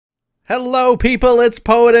Hello people, it's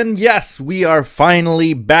Poet, and yes, we are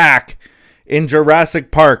finally back in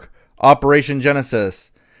Jurassic Park, Operation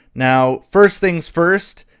Genesis. Now, first things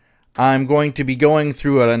first, I'm going to be going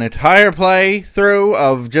through an entire playthrough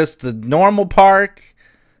of just the normal park.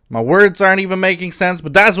 My words aren't even making sense,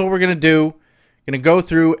 but that's what we're going to do. Going to go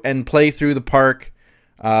through and play through the park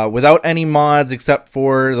without any mods except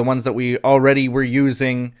for the ones that we already were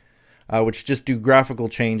using, which just do graphical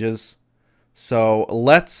changes. So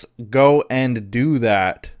let's go and do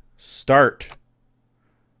that. Start.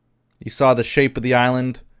 You saw the shape of the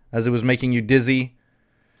island as it was making you dizzy.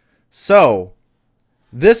 So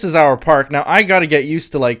this is our park. Now I got to get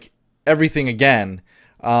used to like everything again.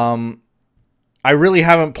 I really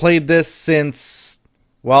haven't played this since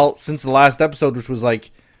the last episode, which was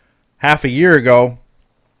like half a year ago.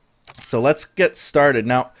 So let's get started.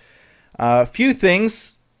 Now, a few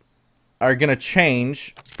things are going to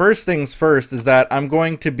change. First things first is that I'm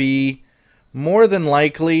going to be more than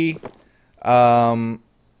likely I'm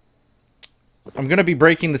going to be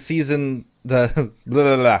breaking the season I'm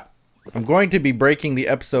going to be breaking the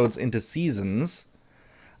episodes into seasons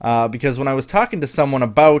because when I was talking to someone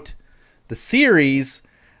about the series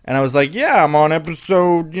and I was like, yeah, I'm on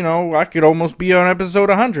episode, I could almost be on episode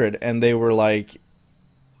 100, and they were like,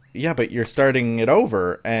 yeah, but you're starting it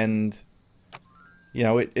over, and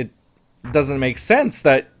it doesn't make sense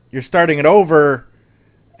that you're starting it over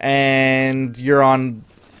and you're on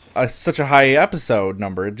such a high episode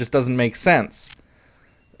number. It just doesn't make sense.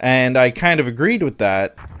 And I kind of agreed with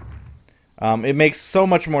that. It makes so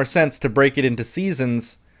much more sense to break it into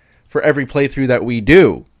seasons for every playthrough that we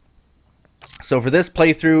do. So for this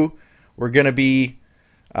playthrough, we're going to be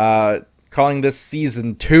calling this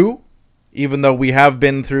Season 2, even though we have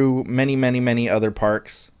been through many, many, many other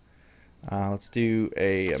parks. Let's do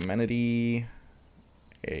a amenity,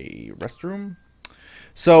 a restroom.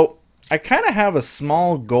 So I kind of have a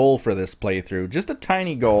small goal for this playthrough, just a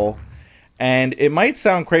tiny goal, and it might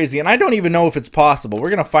sound crazy, and I don't even know if it's possible.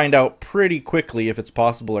 We're going to find out pretty quickly if it's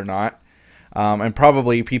possible or not, and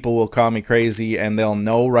probably people will call me crazy and they'll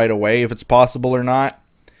know right away if it's possible or not.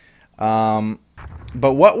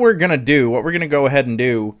 But what we're going to do, what we're going to go ahead and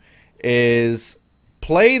do is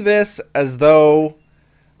play this as though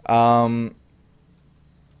hold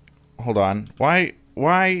on. Why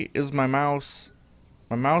is my mouse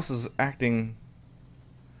is acting...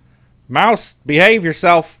 Mouse, behave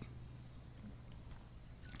yourself.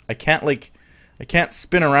 I can't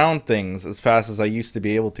spin around things as fast as I used to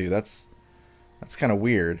be able to. That's kind of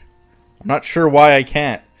weird. I'm not sure why I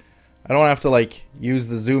can't. I don't have to like use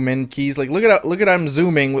the zoom in keys. Like look at I'm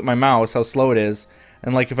zooming with my mouse, how slow it is.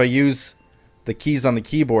 And like if I use the keys on the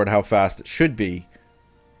keyboard, how fast it should be.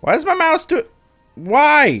 Why is my mouse do...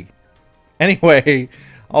 Why? Anyway,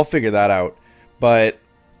 I'll figure that out. But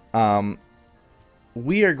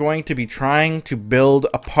we are going to be trying to build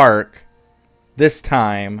a park this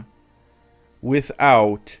time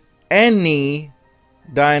without any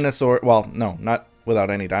dinosaur... Well, no, not without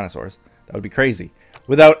any dinosaurs. That would be crazy.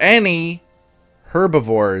 Without any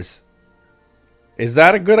herbivores. Is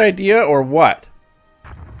that a good idea or what?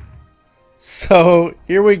 So,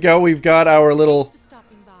 here we go. We've got our little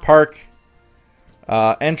park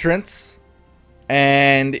entrance,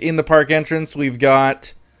 and in the park entrance we've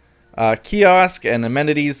got a kiosk and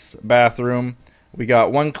amenities bathroom. We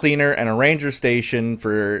got one cleaner and a ranger station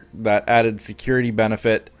for that added security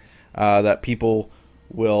benefit that people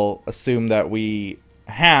will assume that we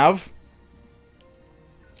have.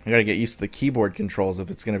 I gotta get used to the keyboard controls if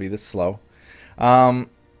it's gonna be this slow.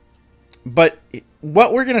 But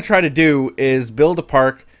what we're gonna try to do is build a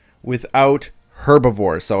park without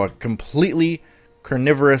herbivores, so a completely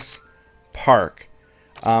carnivorous park.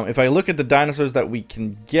 If I look at the dinosaurs that we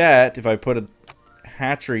can get, if I put a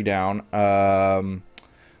hatchery down,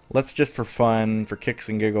 let's just for fun, for kicks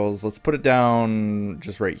and giggles, let's put it down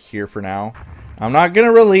just right here for now. I'm not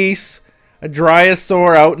gonna release a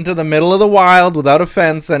Dryosaur out into the middle of the wild without a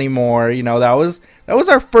fence anymore. That was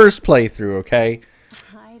our first playthrough, okay?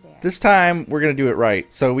 Hi there. This time we're gonna do it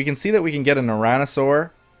right. So we can see that we can get an Tyrannosaur,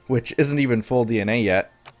 which isn't even full DNA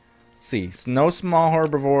yet. Let's see, no small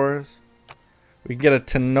herbivores. We can get a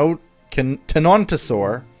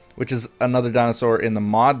Tenontosaur, which is another dinosaur in the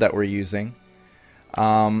mod that we're using.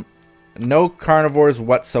 No carnivores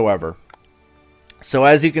whatsoever. So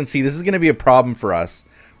as you can see, this is going to be a problem for us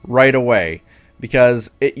right away,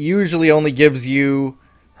 because it usually only gives you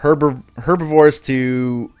herbivores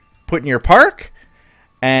to put in your park,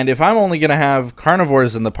 and if I'm only going to have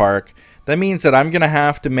carnivores in the park, that means that I'm going to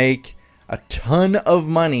have to make a ton of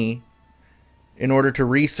money in order to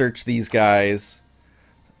research these guys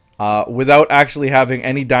without actually having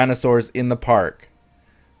any dinosaurs in the park.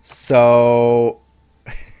 So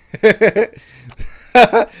this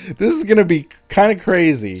is gonna be kind of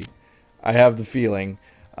crazy. I have the feeling.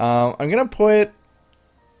 I'm gonna put.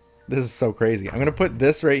 This is so crazy. I'm gonna put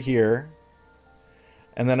this right here,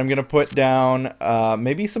 and then I'm gonna put down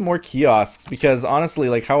maybe some more kiosks, because honestly,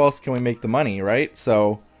 like, how else can we make the money, right?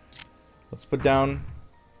 So let's put down,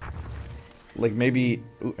 like, maybe.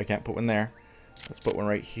 Ooh, I can't put one there. Let's put one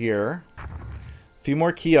right here. A few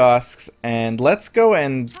more kiosks, and let's go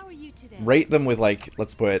and rate them with, like,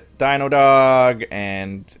 let's put Dino Dog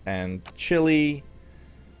and Chili,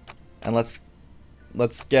 and let's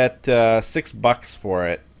get $6 for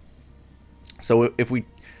it. So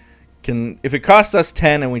if it costs us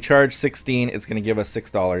 10 and we charge 16, it's going to give us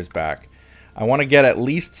 $6 back. I want to get at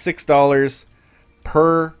least $6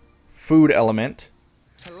 per food element.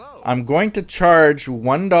 I'm going to charge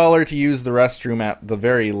 $1 to use the restroom at the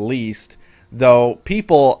very least, though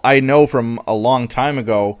people I know from a long time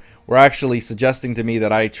ago were actually suggesting to me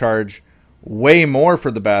that I charge way more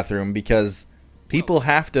for the bathroom, because people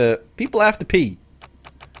have to pee.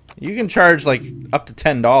 You can charge like up to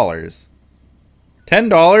 $10.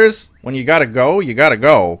 $10 when you gotta go, you gotta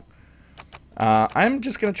go. I'm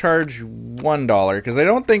just gonna charge $1 because I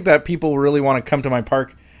don't think that people really want to come to my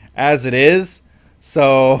park as it is.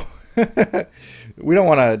 So we don't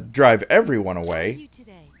want to drive everyone away.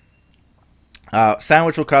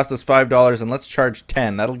 Sandwich will cost us $5, and let's charge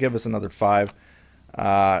 10. That'll give us another 5.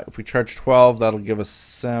 If we charge 12, that'll give us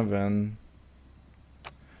 7.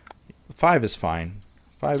 5 is fine.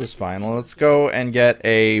 5 is fine. Well, let's go and get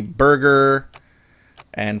a burger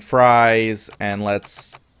and fries, and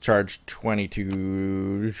let's charge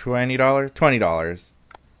 $20.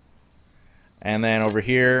 And then over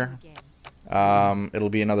here, it'll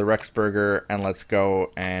be another Rex burger, and let's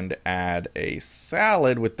go and add a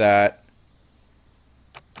salad with that,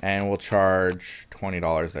 and we'll charge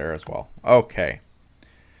 $20 there as well. Okay,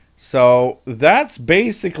 so that's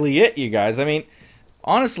basically it, you guys. I mean,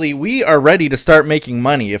 honestly, we are ready to start making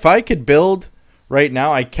money. If I could build right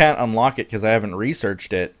now, I can't unlock it because I haven't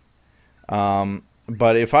researched it.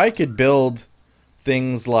 But if I could build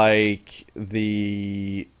things like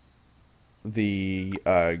the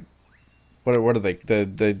what are they?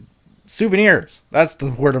 The souvenirs. That's the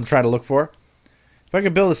word I'm trying to look for. If I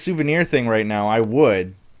could build a souvenir thing right now, I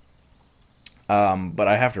would. But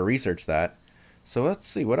I have to research that. So let's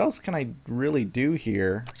see, what else can I really do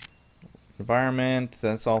here? Environment,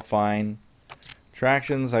 that's all fine.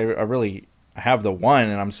 Attractions, I really have the one,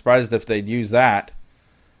 and I'm surprised if they'd use that.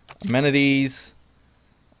 Amenities,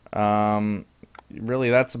 really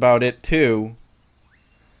that's about it too.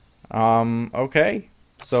 Okay,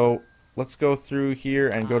 so let's go through here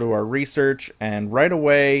and go to our research, and right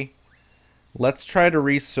away, let's try to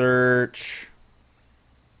research.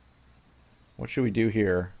 What should we do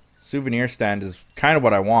here? Souvenir stand is kind of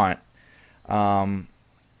what I want.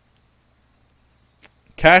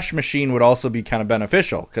 Cash machine would also be kind of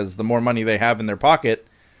beneficial, because the more money they have in their pocket,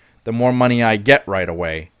 the more money I get right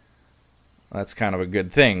away. That's kind of a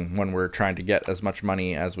good thing when we're trying to get as much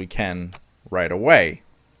money as we can right away.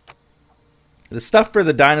 The stuff for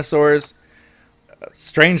the dinosaurs,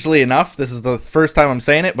 strangely enough, this is the first time I'm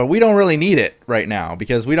saying it, but we don't really need it right now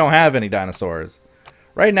because we don't have any dinosaurs.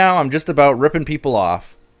 Right now, I'm just about ripping people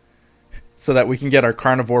off so that we can get our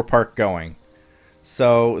carnivore park going.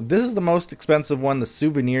 So this is the most expensive one, the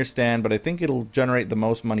souvenir stand, but I think it'll generate the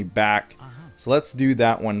most money back. So let's do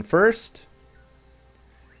that one first.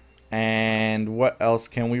 And what else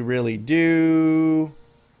can we really do?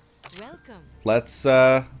 Welcome. Let's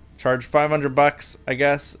charge $500, I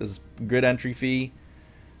guess, is good entry fee.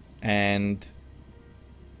 And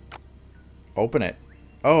open it.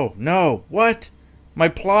 Oh, no. What? My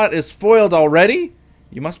plot is foiled already?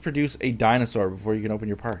 You must produce a dinosaur before you can open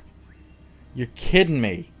your park. You're kidding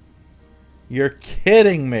me. You're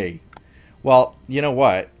kidding me. Well, you know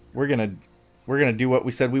what? We're gonna do what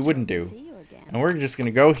we said we wouldn't do. And we're just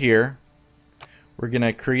gonna go here. We're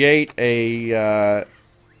gonna create a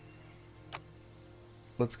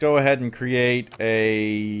let's go ahead and create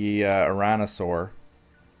a Tyrannosaur.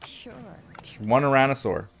 Sure. Just one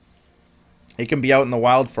Tyrannosaur. It can be out in the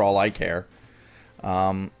wild for all I care.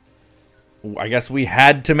 I guess we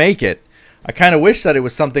had to make it. I kind of wish that it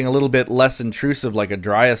was something a little bit less intrusive, like a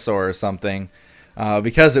Dryosaur or something,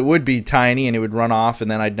 because it would be tiny and it would run off and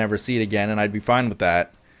then I'd never see it again, and I'd be fine with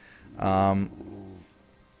that.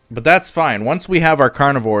 But that's fine. Once we have our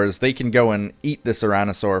carnivores, they can go and eat this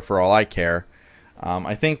Tyrannosaur for all I care.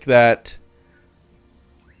 I think that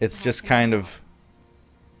it's just kind of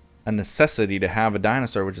a necessity to have a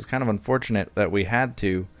dinosaur, which is kind of unfortunate that we had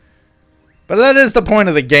to. But that is the point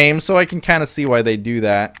of the game, so I can kind of see why they do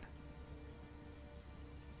that.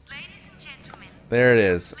 Ladies and gentlemen, There it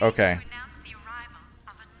is. Okay. to announce the arrival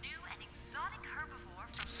of a new and exotic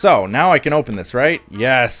herbivore from So, now I can open this, right?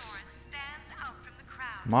 Yes. stands out from the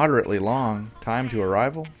crowd. Moderately long time to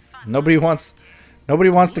arrival. Nobody wants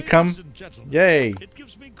to come. Ladies and gentlemen, Yay. it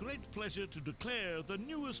gives me great pleasure to declare the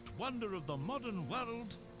newest wonder of the modern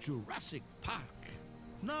world, Jurassic Park,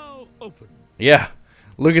 now open. Yeah.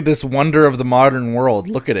 Look at this wonder of the modern world.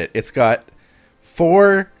 Look at it. It's got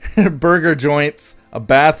 4 burger joints, a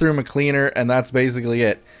bathroom, a cleaner, and that's basically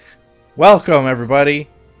it. Welcome, everybody.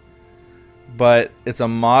 But it's a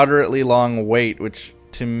moderately long wait, which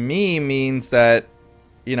to me means that,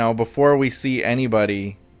 you know, before we see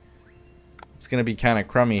anybody, it's going to be kind of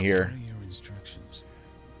crummy here.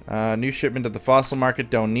 New shipment at the fossil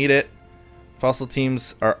market. Don't need it. Fossil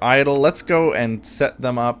teams are idle. Let's go and set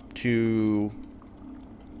them up to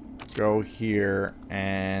go here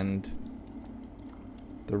and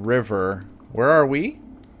the river. Where are we?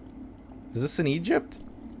 Is this in Egypt?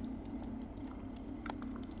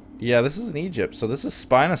 Yeah, this is in Egypt. So this is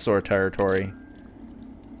Spinosaur territory.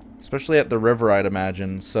 Especially at the river, I'd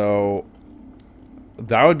imagine. So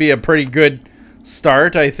that would be a pretty good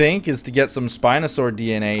start, I think, is to get some Spinosaur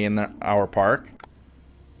DNA in our park.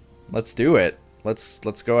 Let's do it. Let's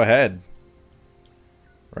go ahead.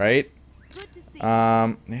 Right? Good to see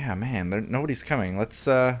Yeah, man, nobody's coming. Let's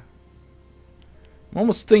I'm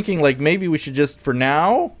almost thinking like maybe we should just for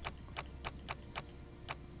now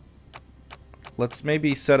let's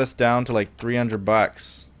maybe set us down to like 300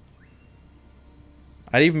 bucks.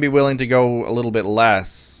 I'd even be willing to go a little bit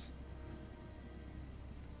less.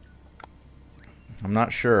 I'm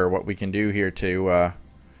not sure what we can do here to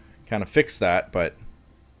kind of fix that, but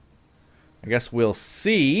I guess we'll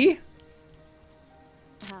see.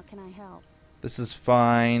 How can I help? This is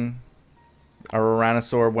fine. Our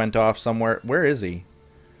Tyrannosaur went off somewhere. Where is he?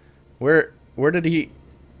 Where did he...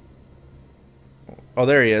 Oh,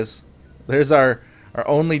 there he is. There's our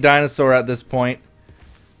only dinosaur at this point.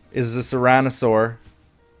 Is the Tyrannosaur.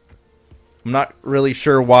 I'm not really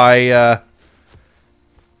sure why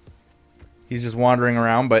he's just wandering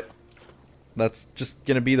around, but that's just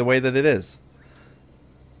going to be the way that it is.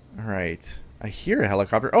 Alright. I hear a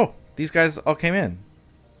helicopter. Oh, these guys all came in.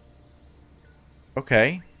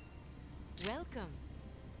 Okay. Welcome.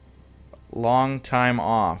 Long time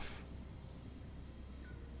off.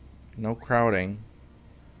 No crowding.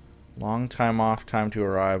 Long time off, time to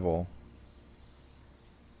arrival.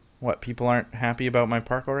 What, people aren't happy about my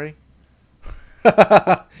park already?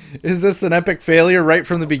 Is this an epic failure right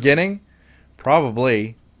from the beginning?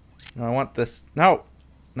 Probably. No, I want this. No.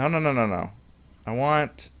 No, no, no, no, no. I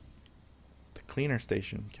want the cleaner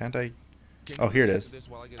station. Can't I? Oh, here it is.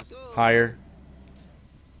 Hire.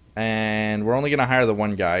 And we're only going to hire the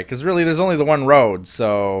one guy. Because really, there's only the one road.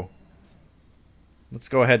 So let's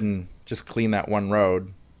go ahead and just clean that one road.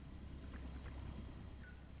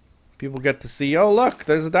 People get to see, oh, look,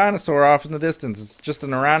 there's a dinosaur off in the distance. It's just a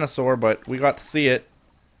Tyrannosaur, but we got to see it.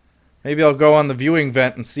 Maybe I'll go on the viewing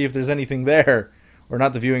vent and see if there's anything there. Or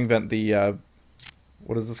not the viewing vent, the,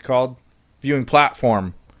 what is this called? Viewing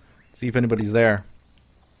platform. See if anybody's there.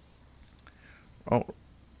 Oh,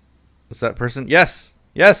 what's that person? Yes,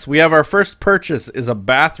 yes, we have our first purchase is a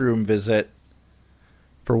bathroom visit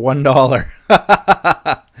for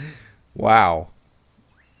 $1. Wow.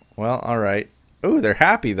 Well, alright. Ooh, they're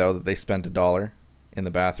happy, though, that they spent $1 in the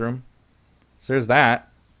bathroom. So there's that.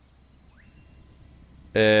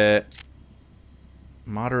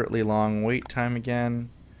 Moderately long wait time again.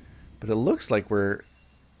 But it looks like we're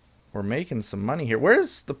making some money here.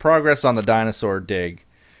 Where's the progress on the dinosaur dig?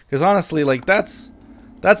 Because honestly, like, that's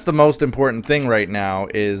the most important thing right now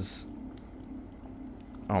is...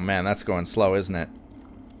 Oh, man, that's going slow, isn't it?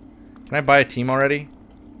 Can I buy a team already?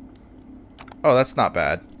 Oh, that's not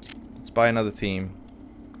bad. Let's buy another team.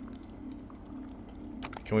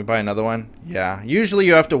 Can we buy another one? Yeah. Usually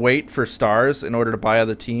you have to wait for stars in order to buy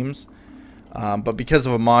other teams. But because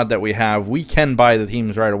of a mod that we have, we can buy the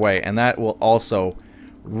teams right away. And that will also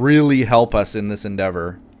really help us in this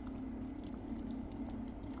endeavor.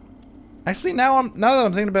 Actually, now that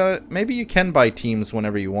I'm thinking about it, maybe you can buy teams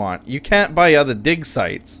whenever you want. You can't buy other dig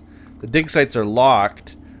sites. The dig sites are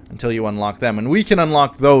locked until you unlock them. And we can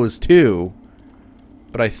unlock those too.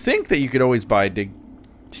 But I think that you could always buy dig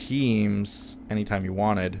teams anytime you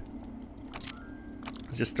wanted.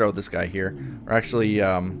 Let's just throw this guy here. Or actually,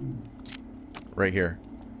 right here.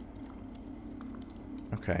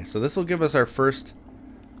 Okay, so this will give us our first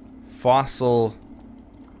fossil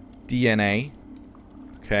DNA.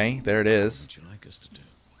 Okay, there it is.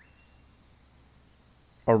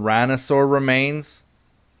 Tyrannosaur remains?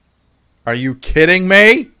 Are you kidding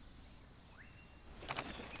me?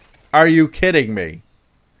 Are you kidding me?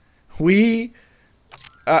 We...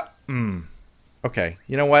 Okay,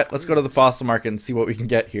 you know what? Let's go to the fossil market and see what we can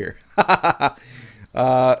get here.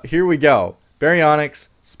 Here we go. Baryonyx,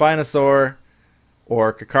 Spinosaur,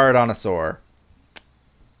 or Carnivore.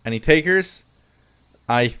 Any takers?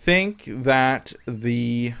 I think that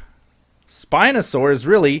the Spinosaur is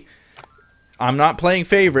really... I'm not playing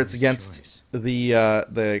favorites against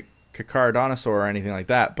the Carnivore or anything like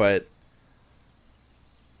that, but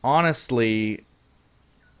honestly,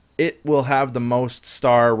 it will have the most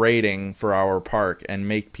star rating for our park and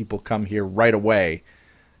make people come here right away.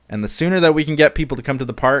 And the sooner that we can get people to come to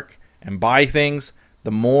the park and buy things,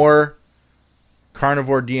 the more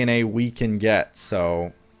carnivore DNA we can get.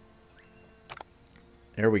 So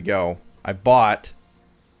there we go. I bought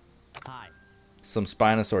some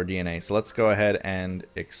Spinosaur DNA. So let's go ahead and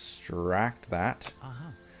extract that.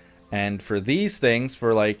 And for these things,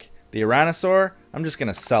 for like the Tyrannosaur, I'm just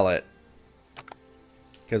going to sell it.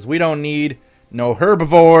 Because we don't need no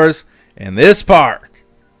herbivores in this park.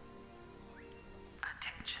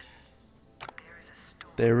 Attention.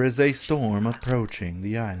 There is a storm approaching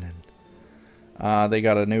the island. They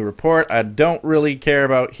got a new report. I don't really care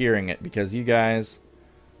about hearing it because you guys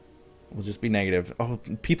will just be negative. Oh,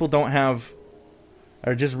 people don't have...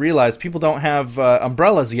 I just realized people don't have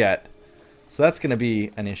umbrellas yet. So that's going to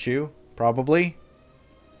be an issue, probably.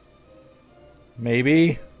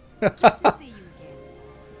 Maybe. Good to see you again.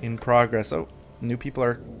 In progress. Oh, new people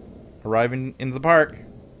are arriving into the park.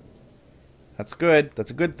 That's good. That's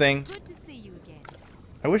a good thing. Good to see you again.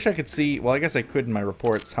 I wish I could see... Well, I guess I could in my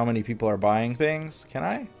reports how many people are buying things. Can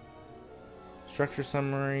I? Structure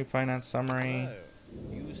summary, finance summary.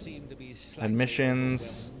 You seem to be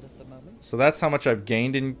Admissions. at the moment. So that's how much I've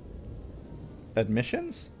gained in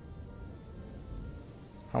admissions?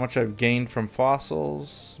 How much I've gained from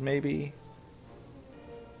fossils, maybe?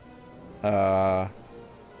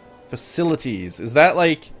 Facilities. Is that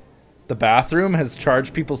like the bathroom has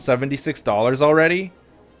charged people $76 already?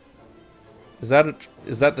 Is that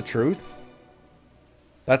the truth?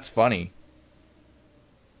 That's funny.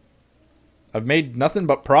 I've made nothing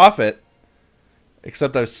but profit.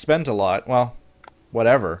 Except I've spent a lot. Well,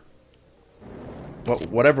 whatever.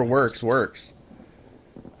 Whatever works, works.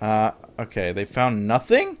 Okay, they found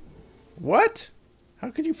nothing? What?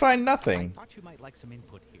 How could you find nothing? Thought you might like some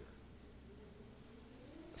input here.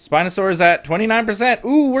 Spinosaur is at 29%.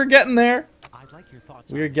 Ooh, we're getting there. I'd like your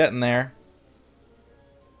thoughts. We're getting there.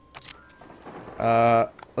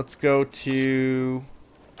 Let's go to...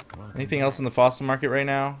 Anything else in the fossil market right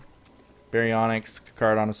now? Baryonyx,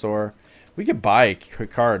 Carnivore. We could buy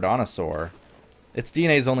Carnivore. Its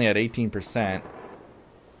DNA is only at 18%.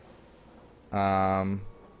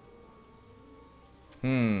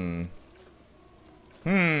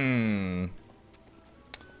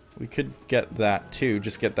 We could get that too.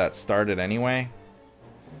 Just get that started anyway.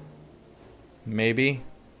 Maybe.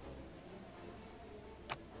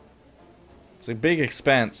 It's a big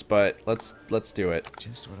expense, but let's do it.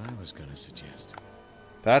 Just what I was gonna suggest.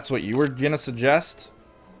 That's what you were gonna suggest?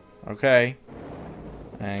 Okay.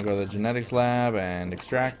 And go to the genetics lab and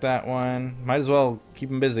extract that one. Might as well keep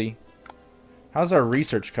them busy. How's our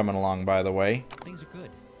research coming along, by the way? Things are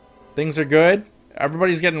good. Things are good?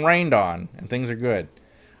 Everybody's getting rained on, and things are good.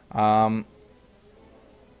 I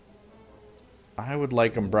would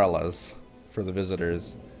like umbrellas for the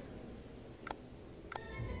visitors.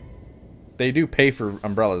 They do pay for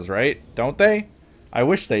umbrellas, right? Don't they? I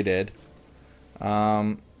wish they did.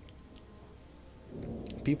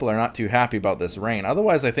 People are not too happy about this rain.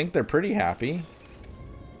 Otherwise, I think they're pretty happy.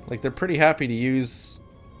 Like, they're pretty happy to use...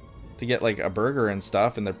 to get, like, a burger and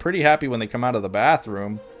stuff. And they're pretty happy when they come out of the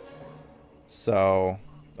bathroom. So...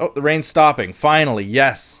 Oh, the rain's stopping. Finally,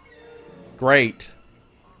 yes. Great.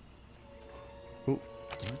 Ooh,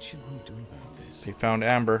 What should we do about this? they found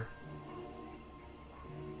amber.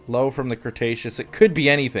 Low from the Cretaceous. It could be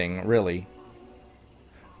anything, really.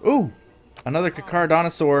 Ooh! Another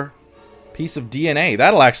Carnivore piece of DNA.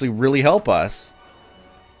 That'll actually really help us.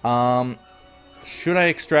 Should I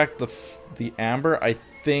extract the amber? I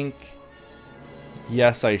think...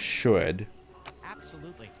 Yes, I should.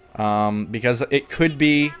 Absolutely. Because it could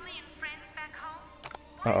be... Family and friends back home?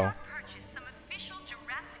 Why Uh-oh. not purchase some official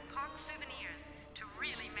Jurassic Park souvenirs to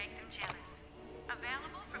really make them jealous?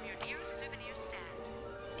 Available from your nearest souvenir stand.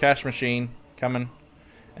 Cash machine coming.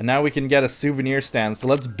 And now we can get a souvenir stand. So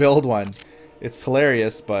let's build one. It's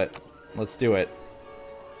hilarious, but let's do it.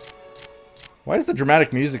 Why is the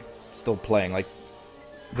dramatic music still playing? Like,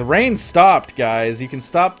 the rain stopped, guys. You can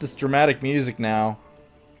stop this dramatic music now.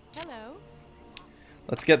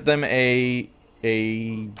 Let's get them a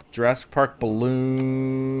Jurassic Park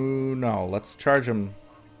balloon. No, let's charge them.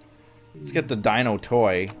 Let's get the dino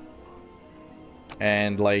toy.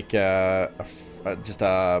 And like just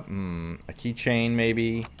a keychain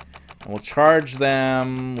maybe. And we'll charge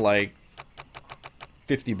them like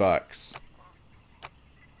 $50.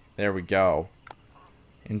 There we go.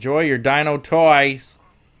 Enjoy your dino toys.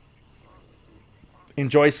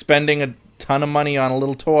 Enjoy spending a ton of money on a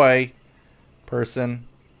little toy person.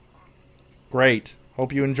 Great.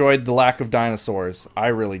 Hope you enjoyed the lack of dinosaurs. I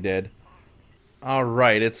really did.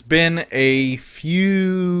 Alright, it's been a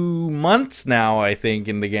few months now, I think,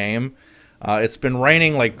 in the game. It's been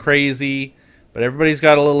raining like crazy, but everybody's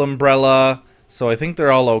got a little umbrella, so I think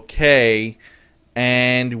they're all okay.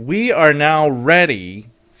 And we are now ready,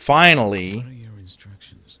 finally. What are your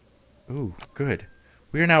instructions? Ooh, good.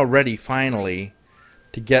 We are now ready, finally,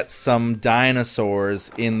 to get some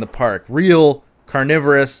dinosaurs in the park. Real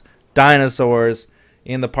carnivorous dinosaurs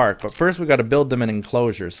in the park. But first we got to build them an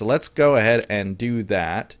enclosure. So let's go ahead and do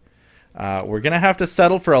that. We're going to have to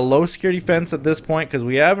settle for a low security fence at this point because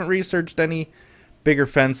we haven't researched any bigger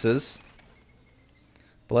fences.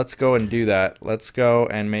 But let's go and do that. Let's go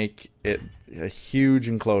and make it a huge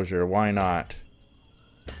enclosure. Why not?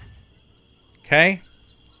 Okay.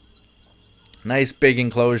 Nice big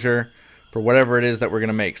enclosure for whatever it is that we're going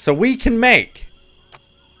to make. So we can make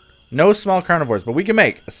no small carnivores, but we can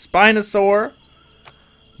make a Spinosaur,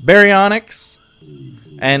 Baryonyx,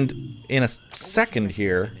 and in a second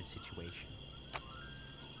here,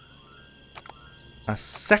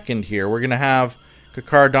 we're going to have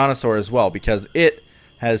Carnivore as well, because it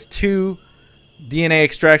has 2 DNA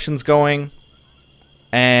extractions going,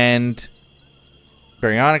 and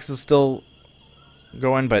Baryonyx is still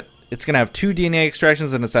going, but it's going to have 2 DNA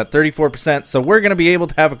extractions, and it's at 34%, so we're going to be able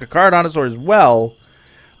to have a Carnivore as well.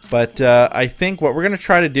 But I think what we're going to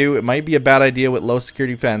try to do, it might be a bad idea with low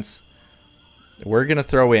security fence. We're going to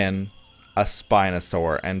throw in a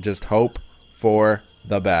Spinosaur and just hope for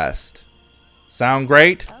the best. Sound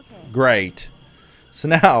great? Okay. Great. So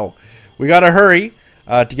now, we got to hurry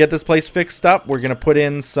to get this place fixed up. We're going to put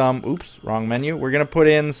in some, oops, wrong menu. We're going to put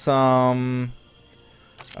in some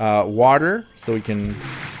water so we can,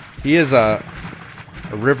 he is a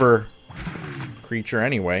river creature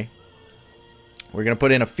anyway. We're going to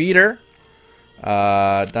put in a feeder.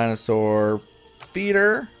 Dinosaur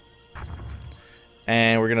feeder.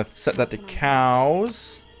 And we're going to set that to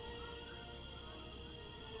cows.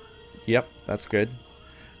 Yep, that's good.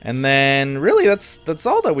 And then, really, that's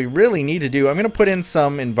all that we really need to do. I'm going to put in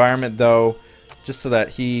some environment, though, just so that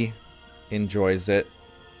he enjoys it.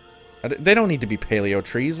 They don't need to be paleo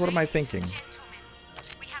trees. What am I thinking?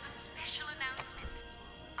 We have a special announcement.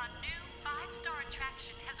 A new 5-star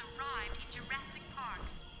attraction has arrived in Jurassic Park.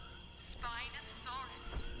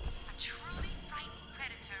 Spinosaurus, a truly frightening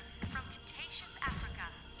predator from Cretaceous Africa,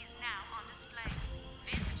 is now on display.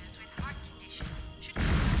 Visitors with heart conditions should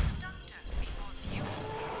consult a doctor before viewing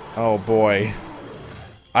this. Oh boy,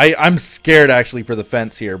 I'm scared actually for the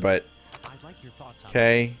fence here, but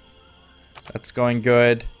okay, that's going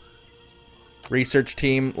good. Research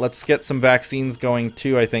team, let's get some vaccines going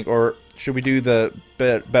too, I think. Or should we do the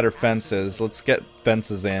better fences? Let's get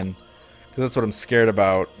fences in, because that's what I'm scared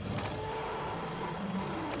about.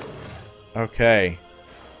 Okay.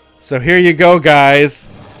 So here you go, guys.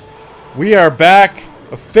 We are back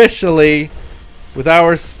officially with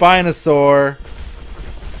our Spinosaur,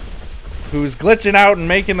 who's glitching out and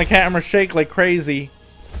making the camera shake like crazy.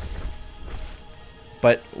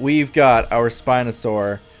 But we've got our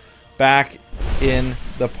Spinosaur back in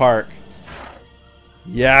the park.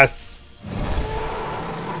 Yes.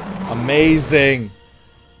 Amazing.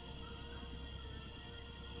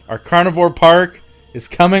 Our carnivore park is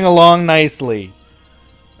coming along nicely.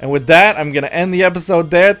 And with that, I'm going to end the episode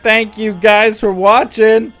there. Thank you guys for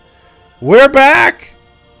watching. We're back.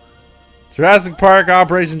 Jurassic Park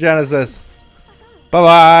Operation Genesis.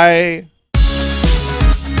 Bye-bye.